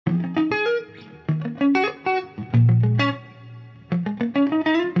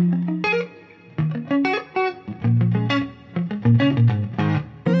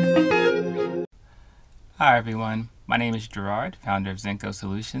Hi everyone, my name is Gerard, founder of Zenko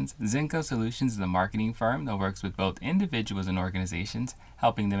Solutions. Zenko Solutions is a marketing firm that works with both individuals and organizations,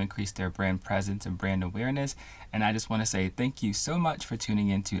 helping them increase their brand presence and brand awareness. And I just want to say thank you so much for tuning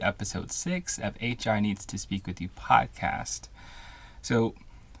in to episode 6 of HR Needs to Speak With You podcast. So,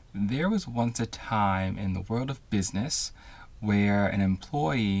 there was once a time in the world of business where an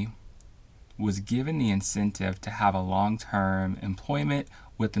employee was given the incentive to have a long-term employment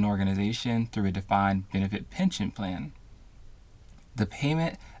with an organization through a defined benefit pension plan. The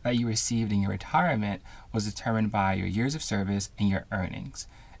payment that you received in your retirement was determined by your years of service and your earnings.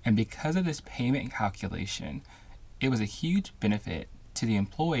 And because of this payment calculation, it was a huge benefit to the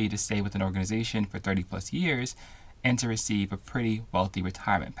employee to stay with an organization for 30 plus years and to receive a pretty wealthy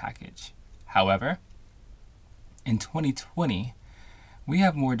retirement package. However, in 2020, we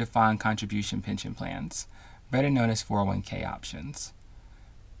have more defined contribution pension plans, better known as 401k options,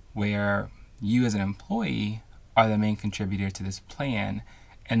 where you as an employee are the main contributor to this plan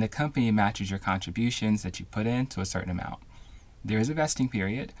and the company matches your contributions that you put in to a certain amount. There is a vesting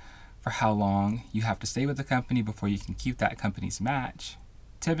period for how long you have to stay with the company before you can keep that company's match.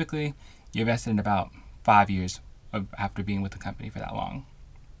 Typically, you're vested in about 5 years after being with the company for that long.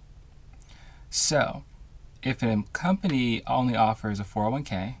 So, if a company only offers a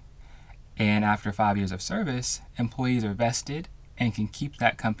 401k and after 5 years of service, employees are vested and can keep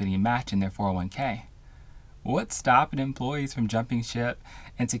that company match in their 401k, what's stopping employees from jumping ship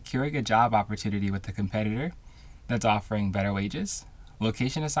and securing a job opportunity with a competitor that's offering better wages,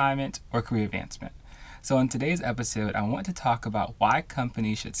 location assignment, or career advancement? So in today's episode, I want to talk about why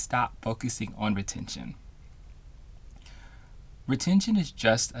companies should stop focusing on retention. Retention is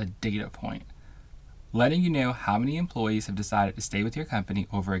just a data point, letting you know how many employees have decided to stay with your company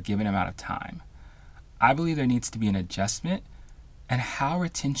over a given amount of time. I believe there needs to be an adjustment in how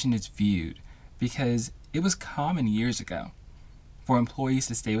retention is viewed, because it was common years ago for employees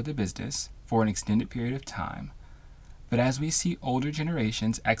to stay with the business for an extended period of time. But as we see older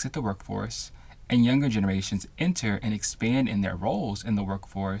generations exit the workforce and younger generations enter and expand in their roles in the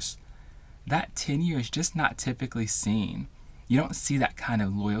workforce, that tenure is just not typically seen. You don't see that kind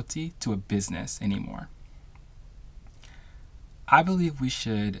of loyalty to a business anymore. I believe we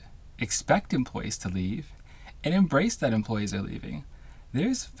should expect employees to leave and embrace that employees are leaving.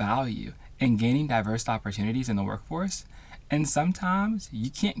 There's value in gaining diverse opportunities in the workforce, and sometimes you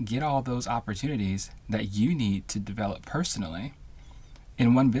can't get all those opportunities that you need to develop personally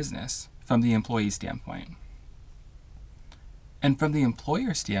in one business from the employee standpoint. And from the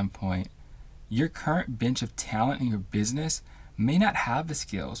employer standpoint, your current bench of talent in your business may not have the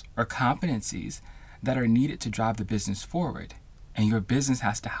skills or competencies that are needed to drive the business forward, and your business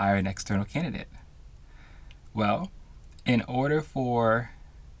has to hire an external candidate. Well, in order for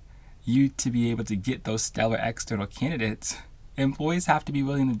you to be able to get those stellar external candidates, employees have to be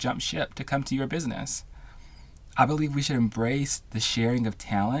willing to jump ship to come to your business. I believe we should embrace the sharing of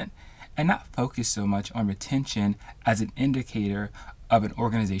talent and not focus so much on retention as an indicator of an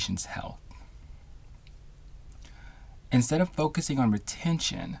organization's health. Instead of focusing on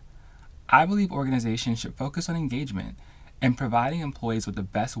retention, I believe organizations should focus on engagement and providing employees with the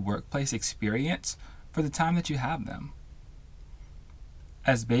best workplace experience for the time that you have them.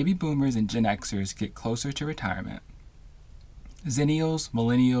 As baby boomers and Gen Xers get closer to retirement, Zennials,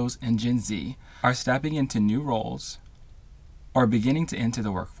 Millennials, and Gen Z are stepping into new roles or beginning to enter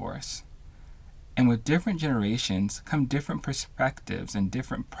the workforce. And with different generations come different perspectives and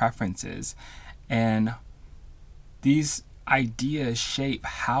different preferences, and these ideas shape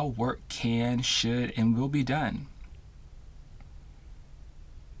how work can, should, and will be done.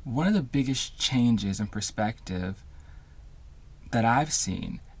 One of the biggest changes in perspective that I've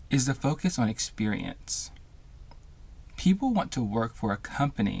seen is the focus on experience. People want to work for a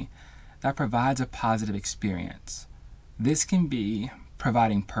company that provides a positive experience. This can be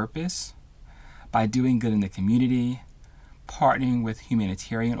providing purpose by doing good in the community, partnering with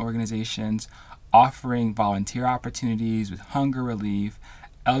humanitarian organizations, offering volunteer opportunities with hunger relief,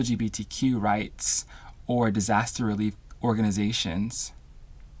 LGBTQ rights, or disaster relief organizations,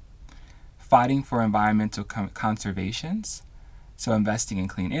 fighting for environmental conservations, so investing in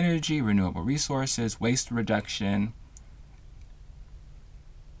clean energy, renewable resources, waste reduction.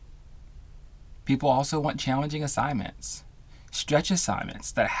 People also want challenging assignments, stretch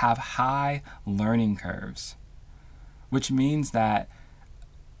assignments that have high learning curves, which means that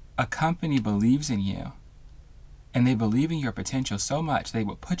a company believes in you and they believe in your potential so much they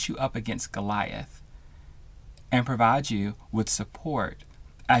will put you up against Goliath and provide you with support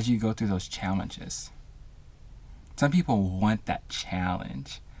as you go through those challenges. Some people want that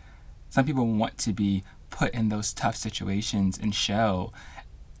challenge. Some people want to be put in those tough situations and show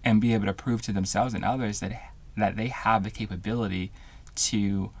and be able to prove to themselves and others that they have the capability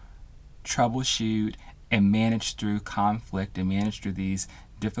to troubleshoot and manage through conflict and manage through these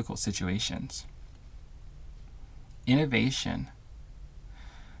difficult situations. Innovation.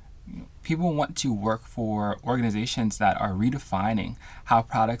 People want to work for organizations that are redefining how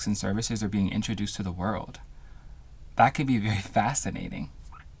products and services are being introduced to the world. That could be very fascinating.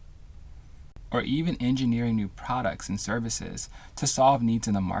 Or even engineering new products and services to solve needs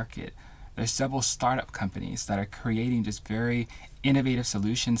in the market. There's several startup companies that are creating just very innovative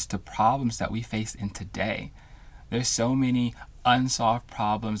solutions to problems that we face in today. There's so many unsolved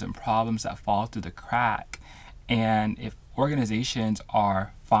problems and problems that fall through the crack. And if organizations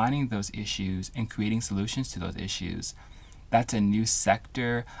are finding those issues and creating solutions to those issues, that's a new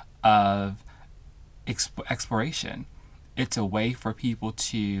sector of exploration. It's a way for people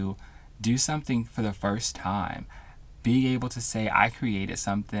to do something for the first time, being able to say, I created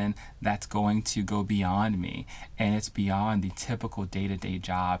something that's going to go beyond me, and it's beyond the typical day-to-day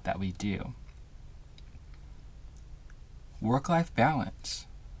job that we do. Work-life balance.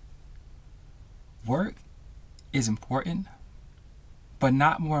 Work is important, but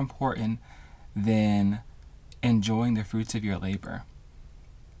not more important than enjoying the fruits of your labor.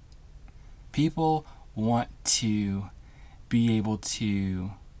 People want to be able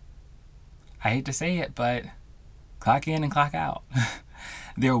to, I hate to say it, but clock in and clock out.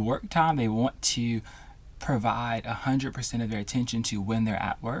 Their work time, they want to provide 100% of their attention to when they're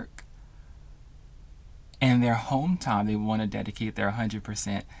at work. And their home time, they want to dedicate their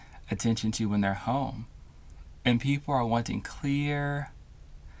 100% attention to when they're home. And people are wanting clear,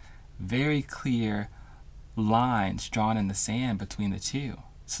 very clear lines drawn in the sand between the two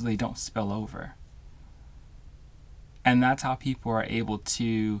so they don't spill over. And that's how people are able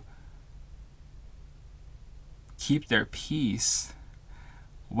to keep their peace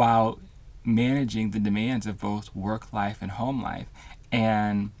while managing the demands of both work life and home life.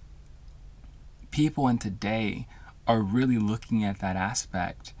 And people in today are really looking at that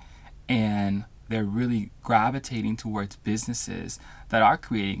aspect, and they're really gravitating towards businesses that are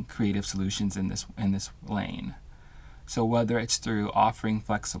creating creative solutions in this lane. So whether it's through offering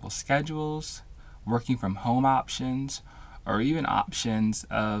flexible schedules, working from home options, or even options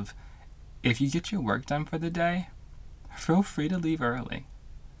of, if you get your work done for the day, feel free to leave early.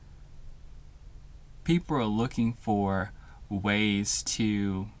 People are looking for ways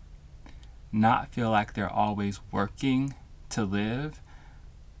to not feel like they're always working to live.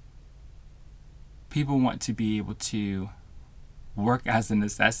 People want to be able to work as a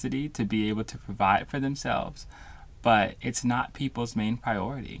necessity to be able to provide for themselves, but it's not people's main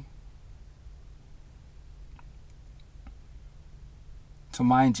priority. So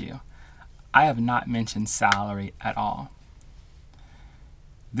mind you, I have not mentioned salary at all.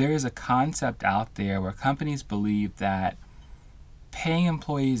 There is a concept out there where companies believe that paying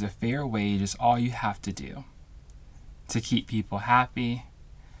employees a fair wage is all you have to do to keep people happy,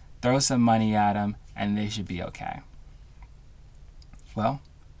 throw some money at them, and they should be okay. Well,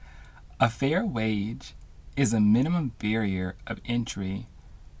 a fair wage is a minimum barrier of entry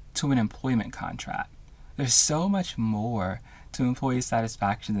to an employment contract. There's so much more to employee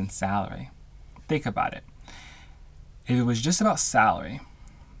satisfaction than salary. Think about it. If it was just about salary,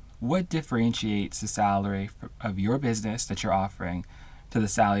 what differentiates the salary of your business that you're offering to the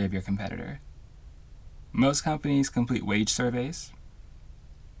salary of your competitor? Most companies complete wage surveys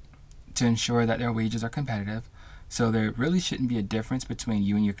to ensure that their wages are competitive, so there really shouldn't be a difference between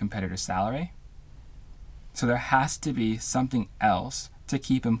you and your competitor's salary. So there has to be something else to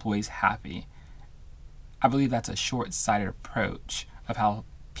keep employees happy. I believe that's a short-sighted approach of how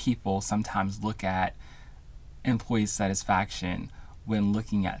people sometimes look at employee satisfaction when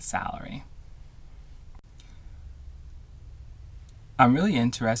looking at salary. I'm really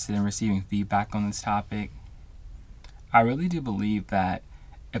interested in receiving feedback on this topic. I really do believe that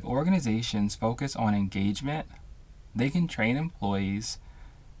if organizations focus on engagement, they can train employees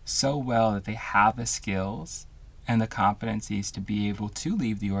so well that they have the skills and the competencies to be able to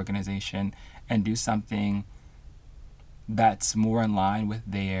leave the organization and do something that's more in line with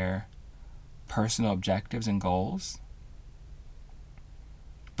their personal objectives and goals.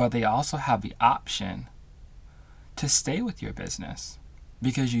 But they also have the option to stay with your business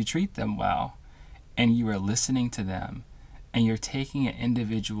because you treat them well and you are listening to them and you're taking an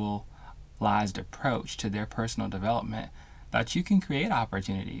individualized approach to their personal development, that you can create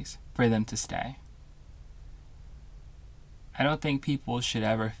opportunities for them to stay. I don't think people should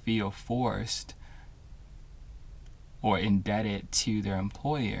ever feel forced or indebted to their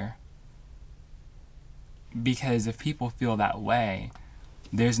employer Because if people feel that way,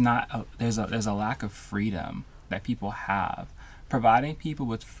 there's a lack of freedom that people have. Providing people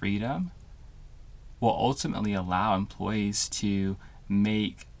with freedom will ultimately allow employees to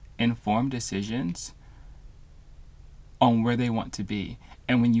make informed decisions on where they want to be.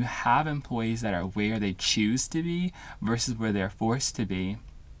 And when you have employees that are where they choose to be versus where they're forced to be,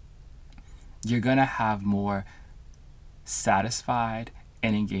 you're going to have more satisfied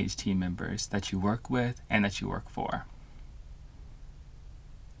and engaged team members that you work with and that you work for.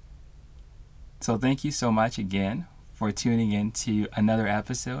 So thank you so much again for tuning in to another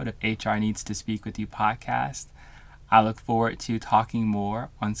episode of HR Needs to Speak with You podcast. I look forward to talking more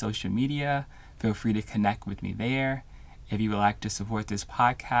on social media. Feel free to connect with me there. If you would like to support this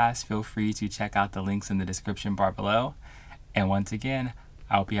podcast, feel free to check out the links in the description bar below. And once again,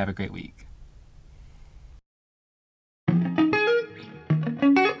 I hope you have a great week.